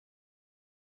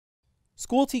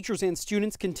School teachers and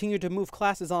students continue to move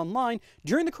classes online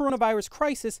during the coronavirus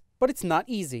crisis, but it's not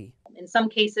easy. In some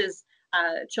cases,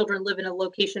 children live in a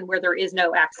location where there is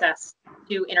no access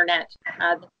to internet.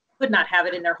 They could not have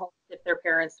it in their home if their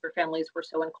parents or families were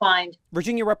so inclined.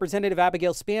 Virginia Representative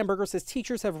Abigail Spanberger says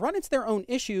teachers have run into their own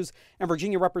issues, and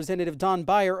Virginia Representative Don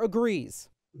Beyer agrees.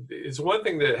 It's one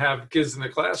thing to have kids in the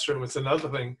classroom. It's another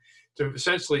thing to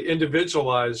essentially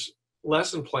individualize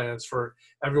lesson plans for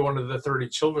every one of the 30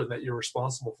 children that you're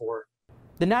responsible for.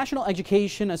 The National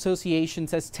Education Association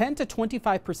says 10 to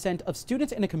 25% of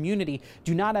students in a community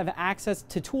do not have access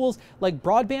to tools like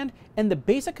broadband and the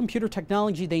basic computer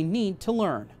technology they need to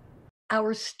learn.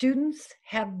 Our students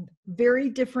have very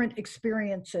different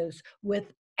experiences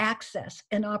with access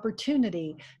and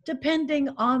opportunity depending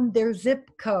on their zip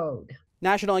code.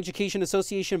 National Education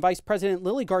Association Vice President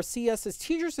Lily Garcia says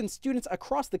teachers and students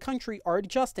across the country are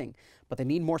adjusting, but they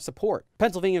need more support.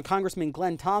 Pennsylvania Congressman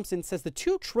Glenn Thompson says the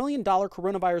 $2 trillion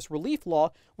coronavirus relief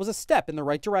law was a step in the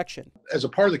right direction. As a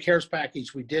part of the CARES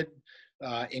package, we did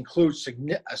include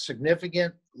a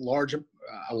significant,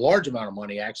 a large amount of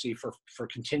money actually for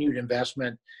continued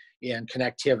investment in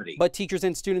connectivity. But teachers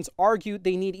and students argue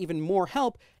they need even more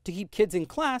help to keep kids in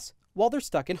class while they're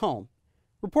stuck at home.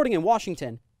 Reporting in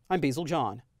Washington, I'm Basil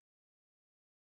John.